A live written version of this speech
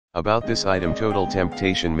About this item: Total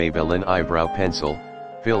Temptation Maybelline Eyebrow Pencil.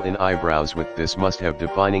 Fill in eyebrows with this must-have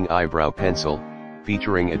defining eyebrow pencil,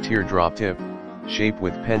 featuring a teardrop tip. Shape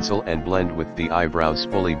with pencil and blend with the eyebrow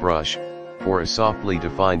spoolie brush. For a softly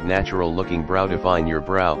defined natural-looking brow. Define your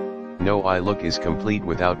brow. No eye look is complete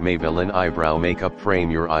without Maybelline Eyebrow Makeup.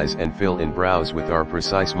 Frame your eyes and fill in brows with our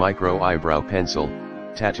precise micro eyebrow pencil,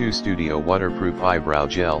 Tattoo Studio Waterproof Eyebrow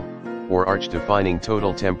Gel, or Arch Defining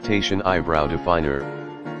Total Temptation Eyebrow Definer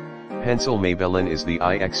Pencil. Maybelline is the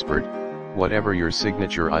eye expert. Whatever your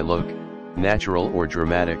signature eye look, natural or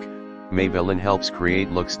dramatic, Maybelline helps create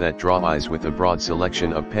looks that draw eyes with a broad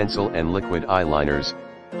selection of pencil and liquid eyeliners,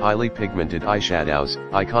 highly pigmented eyeshadows,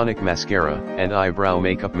 iconic mascara, and eyebrow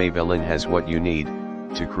makeup. Maybelline has what you need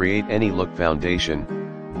to create any look: foundation,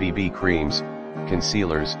 BB creams,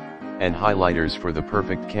 concealers, and highlighters for the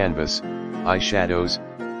perfect canvas, eyeshadows,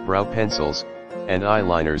 brow pencils, and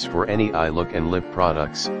eyeliners for any eye look, and lip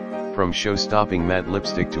products, from show-stopping matte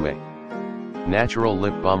lipstick to a natural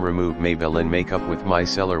lip balm. Remove Maybelline makeup with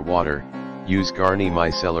micellar water. Use Garnier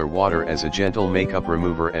micellar water as a gentle makeup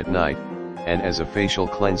remover at night, and as a facial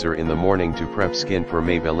cleanser in the morning to prep skin for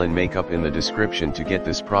Maybelline makeup. In the description to get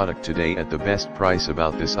this product today at the best price.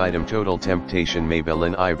 About this item: Total Temptation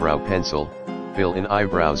Maybelline Eyebrow Pencil. Fill in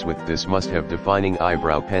eyebrows with this must-have defining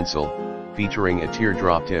eyebrow pencil, featuring a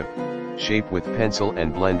teardrop tip. Shape with pencil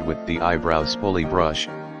and blend with the eyebrow spoolie brush.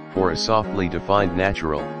 For a softly defined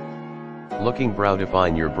natural looking brow.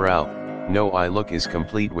 Define your brow. No eye look is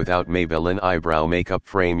complete without Maybelline Eyebrow Makeup.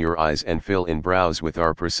 Frame your eyes and fill in brows with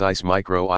our precise micro